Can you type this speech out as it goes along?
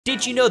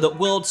Did you know that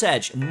World's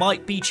Edge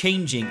might be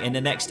changing in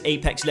the next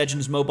Apex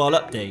Legends mobile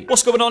update?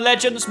 What's going on,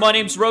 Legends? My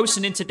name's Rose,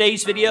 and in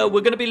today's video,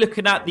 we're going to be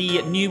looking at the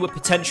new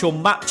potential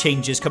map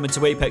changes coming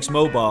to Apex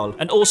Mobile.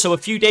 And also, a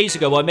few days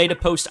ago, I made a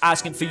post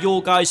asking for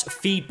your guys'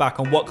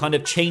 feedback on what kind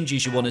of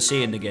changes you want to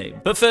see in the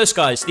game. But first,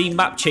 guys, the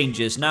map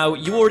changes. Now,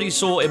 you already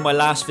saw in my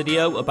last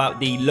video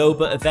about the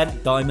Loba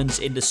event, Diamonds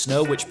in the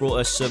Snow, which brought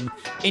us some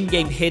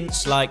in-game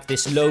hints like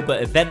this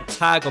Loba event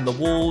tag on the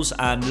walls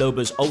and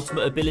Loba's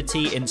ultimate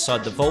ability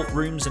inside the vault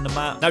rooms in the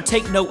map. Now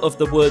take note of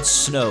the word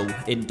snow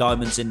in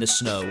Diamonds in the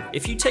Snow.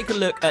 If you take a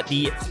look at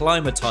the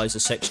climatizer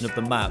section of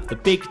the map, the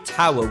big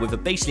tower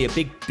with basically a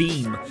big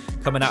beam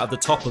coming out of the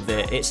top of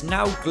it, it's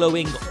now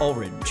glowing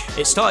orange.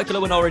 It started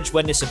glowing orange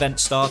when this event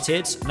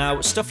started.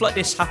 Now stuff like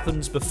this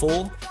happens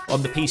before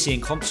on the PC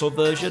and console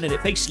version, and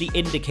it basically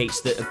indicates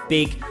that a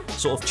big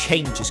sort of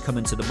change is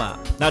coming to the map.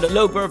 Now the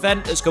Loba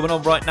event that's going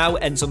on right now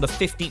ends on the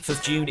 15th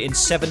of June in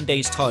 7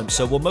 days time,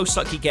 so we'll most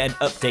likely get an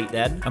update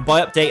then, and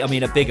by update I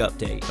mean a big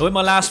update. Now in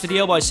my last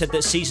video I said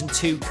that Season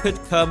 2 could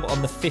come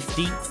on the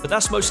 15th, but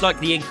that's most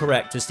likely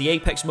incorrect, as the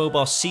Apex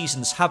Mobile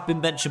seasons have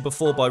been mentioned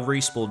before by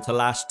Respawn to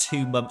last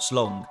 2 months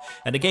long,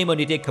 and the game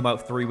only did come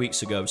out 3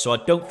 weeks ago, so I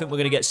don't think we're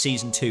going to get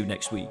Season 2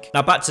 next week.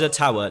 Now back to the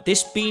tower.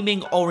 This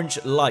beaming orange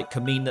light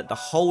can mean that the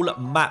whole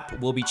map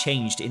will be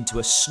changed into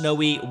a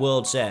snowy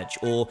World's Edge,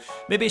 or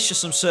maybe it's just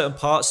some certain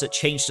parts that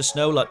change to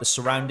snow, like the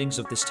surroundings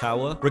of this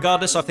tower.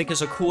 Regardless, I think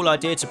it's a cool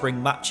idea to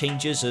bring map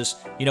changes, as,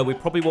 you know, we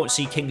probably won't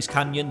see Kings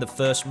Canyon, the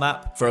first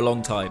map, for a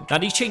long time. Now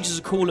these changes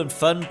are cool and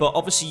fun, but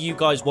obviously you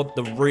guys want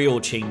the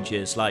real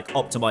changes like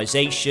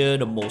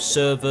optimization and more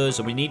servers,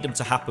 and we need them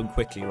to happen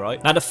quickly,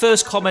 right? Now the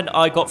first comment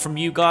I got from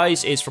you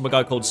guys is from a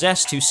guy called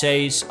Zest, who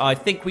says, I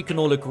think we can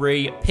all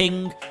agree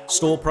ping,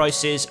 store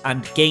prices,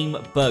 and game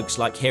bugs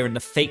like hearing the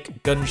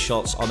fake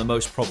gunshots are the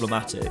most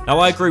problematic. Now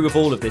I agree with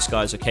all of this,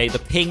 guys, okay? The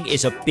ping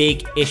is a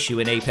big issue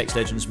in Apex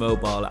Legends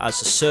Mobile, as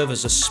the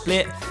servers are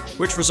split,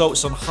 which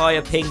results on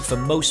higher ping for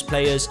most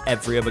players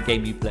every other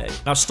game you play.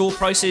 Now store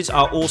prices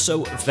are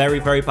also very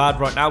bad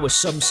right now, with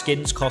some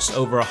skins cost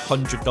over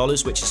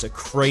 $100, which is a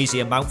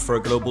crazy amount for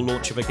a global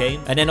launch of a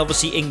game. And then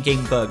obviously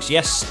in-game bugs.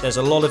 Yes, there's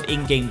a lot of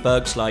in-game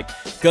bugs like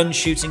gun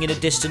shooting in a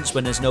distance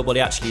when there's nobody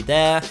actually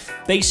there.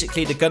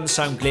 Basically the gun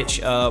sound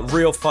glitch,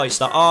 real fights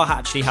that are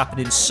actually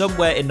happening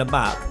somewhere in the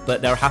map,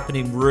 but they're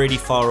happening really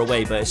far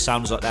away, but it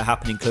sounds like they're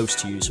happening close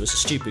to you, so it's a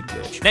stupid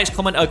glitch. Next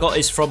comment I got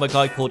is from a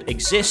guy called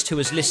Exist, who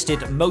has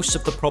listed most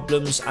of the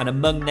problems, and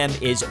among them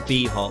is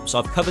B-hops.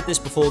 I've covered this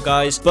before,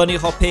 guys. Bunny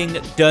hopping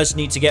does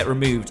need to get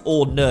removed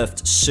or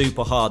nerfed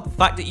super hard. The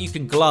fact that you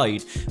can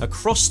glide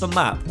across the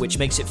map, which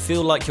makes it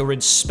feel like you're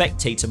in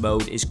spectator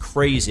mode, is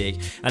crazy,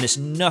 and it's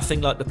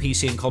nothing like the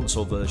PC and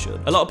console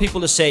version. A lot of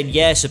people are saying,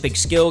 yes, a big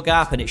skill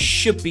gap and it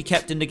should be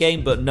kept in the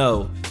game, but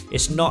no,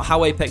 it's not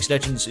how Apex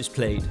Legends is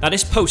played. Now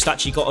this post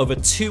actually got over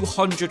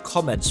 200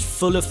 comments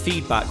full of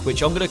feedback,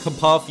 which I'm going to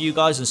compile for you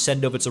guys and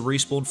send over to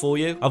Respawn for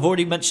you. I've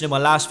already mentioned in my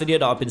last video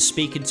that I've been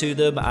speaking to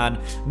them, and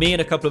me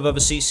and a couple of other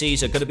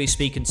CCs are going to be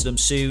speaking to them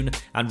soon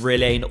and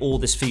relaying all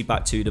this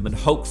feedback to them, and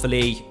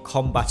hopefully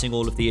combating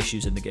all of the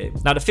issues in the game.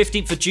 Now the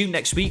 15th of June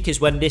next week is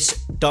when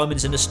this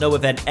Diamonds in the Snow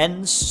event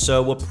ends,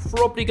 so we're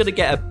probably going to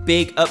get a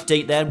big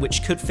update then,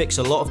 which could fix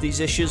a lot of these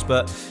issues,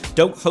 but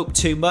don't hope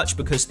too much,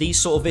 because these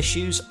sort of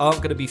issues aren't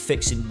going to be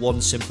fixed in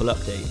one simple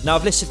update. Now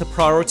I've listed the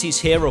priorities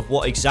here of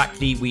what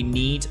exactly we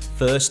need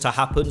first to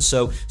happen.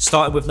 So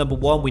starting with number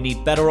 1, we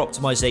need better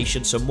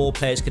optimization so more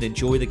players can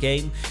enjoy the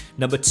game.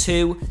 Number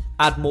 2,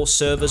 add more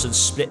servers and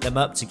split them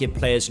up to give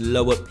players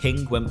lower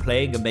ping when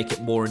playing and make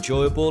it more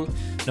enjoyable.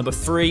 Number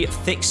 3,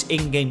 fix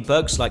in-game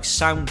bugs like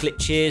sound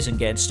glitches and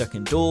getting stuck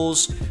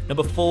indoors.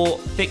 Number 4,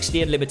 fix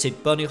the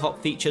unlimited bunny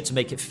hop feature to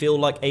make it feel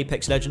like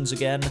Apex Legends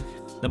again.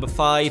 Number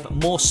 5,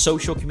 more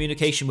social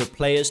communication with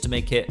players to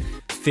make it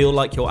feel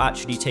like you're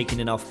actually taking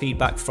in our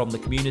feedback from the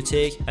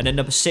community. And then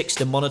number 6,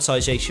 the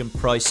monetization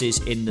prices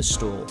in the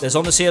store. There's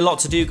honestly a lot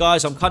to do,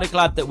 guys. I'm kind of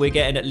glad that we're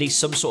getting at least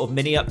some sort of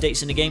mini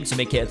updates in the game to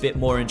make it a bit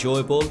more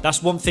enjoyable.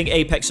 That's one thing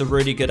Apex are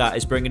really good at,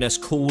 is bringing us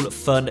cool,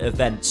 fun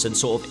events and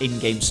sort of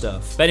in-game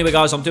stuff. But anyway,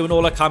 guys, I'm doing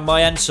all I can on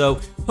my end, so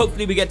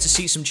hopefully we get to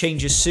see some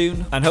changes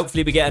soon, and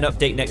hopefully we get an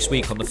update next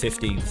week on the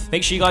 15th.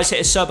 Make sure you guys hit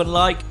a sub and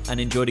like, and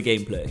enjoy the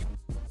gameplay.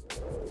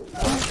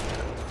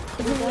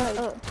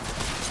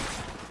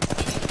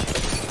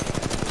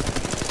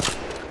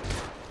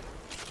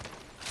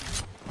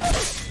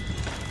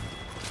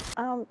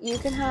 You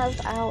can have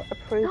our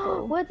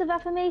approval. Words of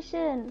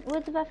affirmation.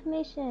 Words of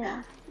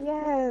affirmation.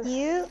 Yes.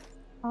 You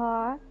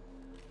are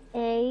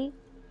a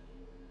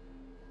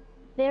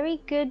very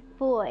good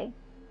boy.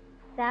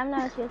 Damn,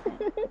 now it's your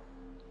turn.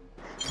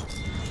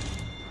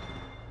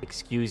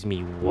 Excuse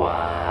me, what?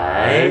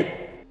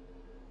 I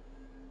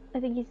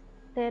think he's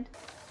dead.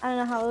 I don't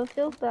know how I would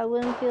feel, but I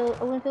wouldn't feel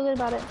good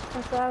about it.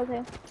 That's what I would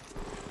say.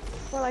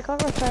 Well, I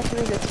got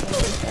respectfully good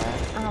things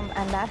that,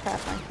 and that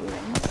hurt my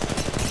feelings.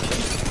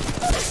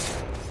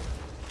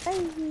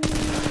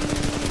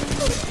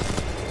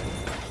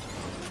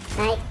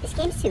 Like, this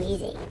game's too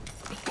easy.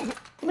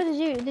 What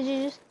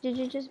Did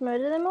you just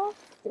murder them all?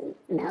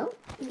 No.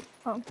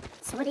 Oh.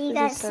 So what do you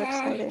This is guys, so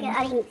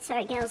exciting.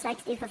 sorry, girls like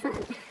to do for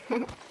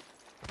fun?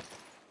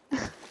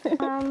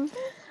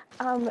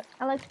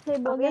 I like to play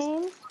board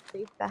games.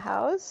 Leave the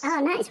house. Oh,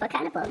 nice. What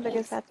kind of board Because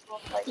games? that's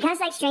what, like, You guys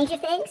like Stranger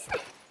Things?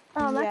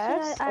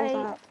 yes, Actually,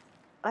 although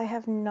I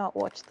have not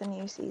watched the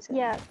new season.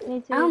 yeah,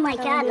 me too. Oh my I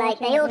god, wanna be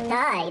like, watching they all it.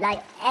 die.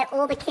 Like,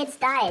 all the kids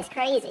die. It's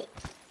crazy.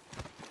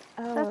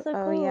 Oh, That's so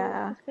oh cool.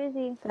 yeah. That's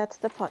crazy. That's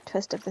the plot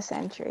twist of the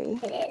century.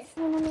 It is.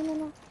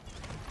 No.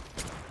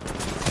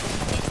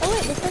 Oh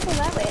wait, the circle's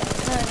that way.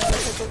 No, the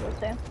circle's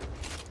this way.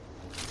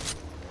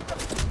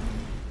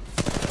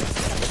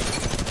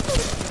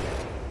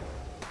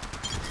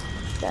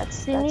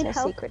 That's Do you need a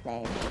help? secret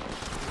name.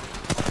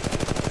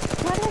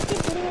 Why do I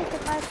keep getting into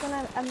fights when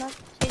I'm not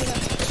shooting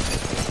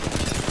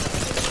up?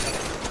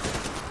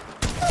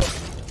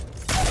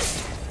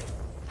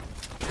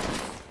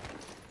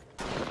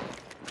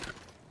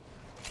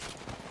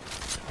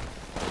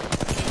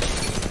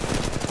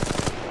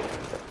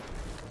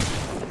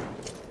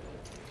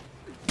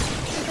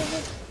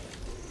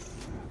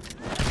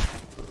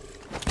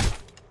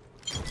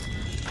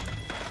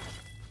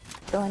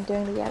 Go on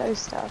doing the yellow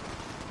stuff.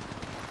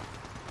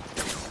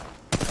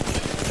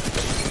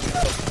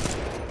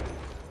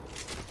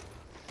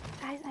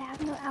 Guys, I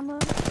have no ammo.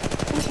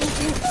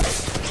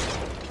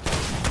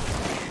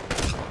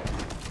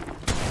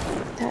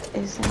 That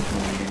is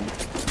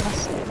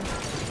impressive.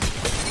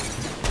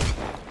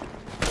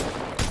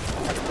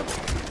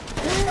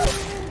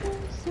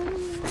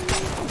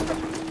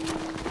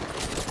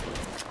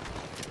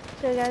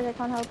 So guys, I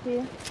can't help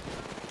you.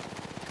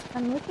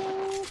 I'm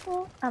looking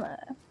for ammo.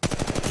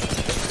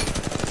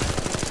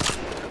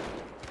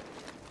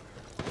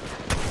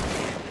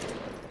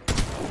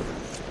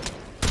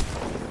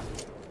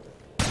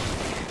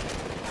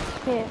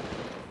 Here.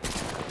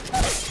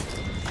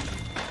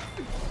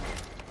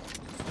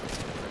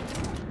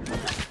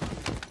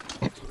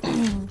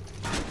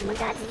 Oh my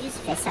god, did you just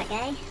fist that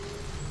guy?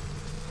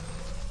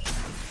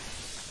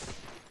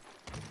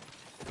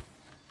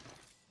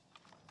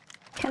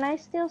 Can I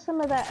steal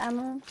some of that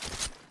ammo?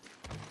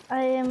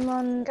 I am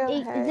on Go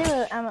ahead.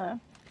 0 ammo.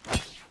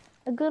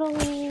 A good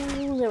old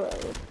 0.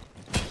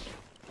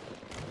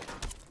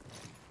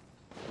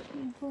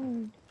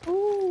 Ooh.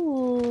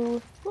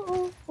 Ooh.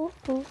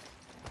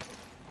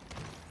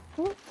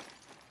 Ooh.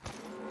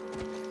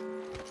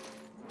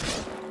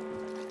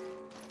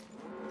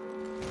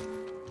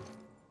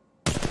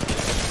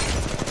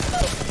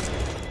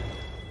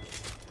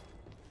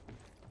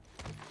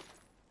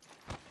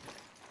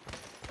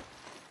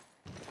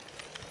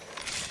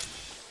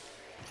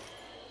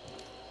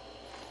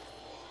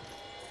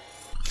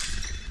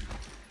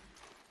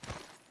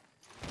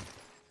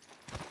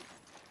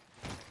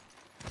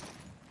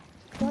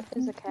 What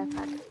is a care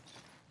package?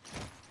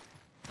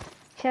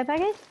 Care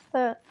package?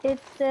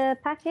 It's a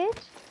package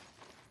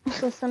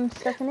with some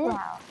stuff in it.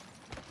 Wow.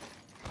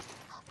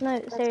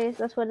 No, serious,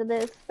 that's what it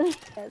is.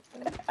 I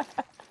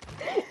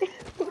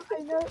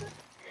know.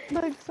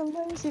 Like,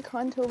 sometimes you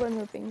can't tell when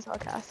we're being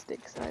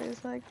sarcastic, so I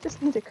was like,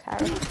 just need a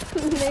carrot.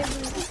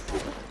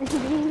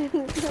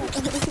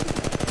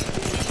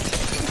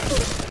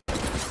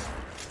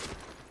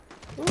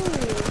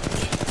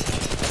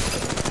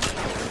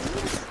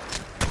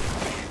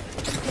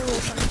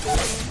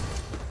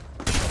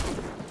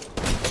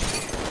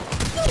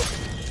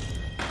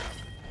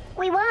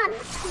 We won!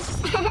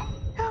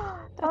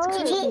 That's Oh.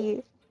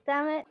 crazy.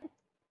 Damn it.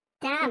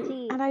 Damn.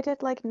 GG. And I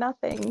did like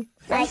nothing.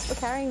 Thanks for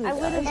carrying me. I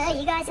would've- guys. No,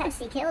 you guys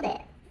actually killed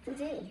it.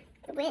 GG.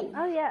 Good win.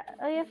 Oh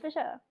yeah, for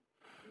sure.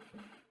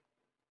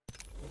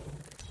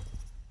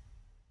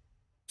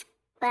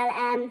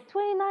 Well,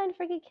 29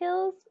 freaking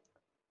kills.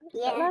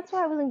 yeah. That's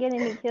why I wasn't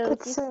getting any kills.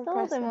 That's You so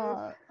stole them impressive.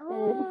 all.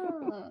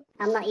 Oh.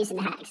 I'm not using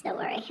the hacks, don't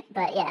worry.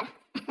 But yeah.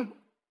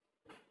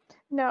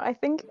 No, I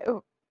think,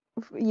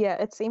 yeah,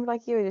 it seemed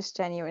like you were just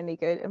genuinely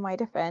good. In my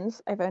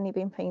defense, I've only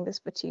been playing this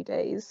for 2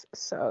 days,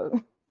 so.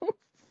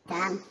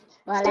 Damn. Still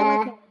Well,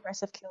 making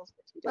impressive kills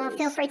for 2 days. well,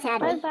 feel free to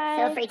add me. Bye-bye.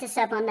 Feel free to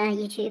sub on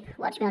YouTube.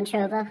 Watch me on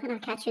Trovo, and I'll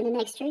catch you in the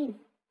next stream.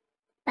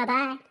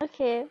 Bye-bye.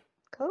 Okay.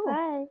 Cool.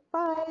 Bye.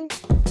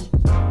 Bye.